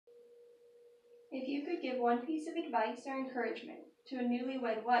If you could give one piece of advice or encouragement to a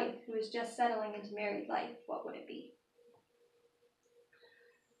newlywed wife who is just settling into married life, what would it be?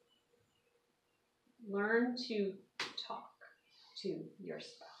 Learn to talk to your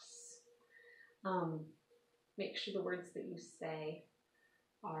spouse. Make sure the words that you say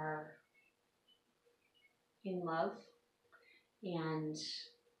are in love and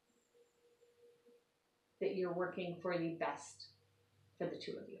that you're working for the best for the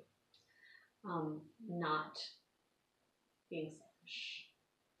two of you. Not being selfish.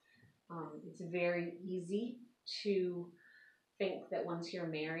 It's very easy to think that once you're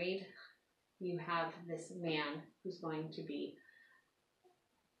married, you have this man who's going to be,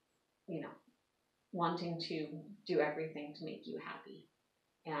 wanting to do everything to make you happy.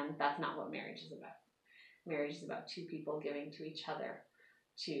 And that's not what marriage is about. Marriage is about two people giving to each other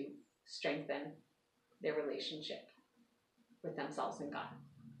to strengthen their relationship with themselves and God.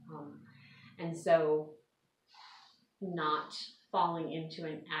 And so not falling into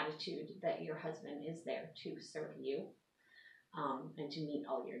an attitude that your husband is there to serve you and to meet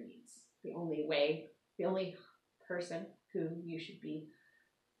all your needs. The only person who you should be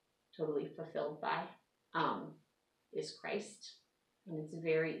totally fulfilled by is Christ. And it's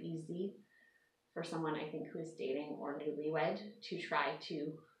very easy for someone, I think, who is dating or newlywed to try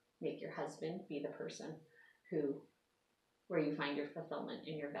to make your husband be the person where you find your fulfillment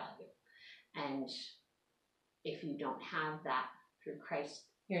and your value. And if you don't have that through Christ,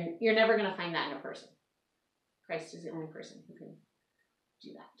 you're never going to find that in a person. Christ is the only person who can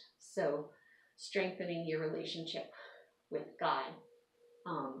do that. So strengthening your relationship with God,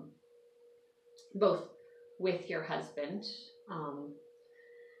 both with your husband,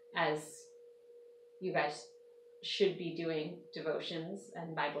 as you guys should be doing devotions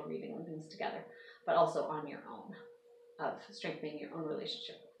and Bible reading and things together, but also on your own, of strengthening your own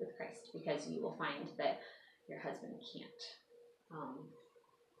relationship with Christ, because you will find that your husband can't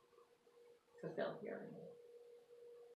fulfill your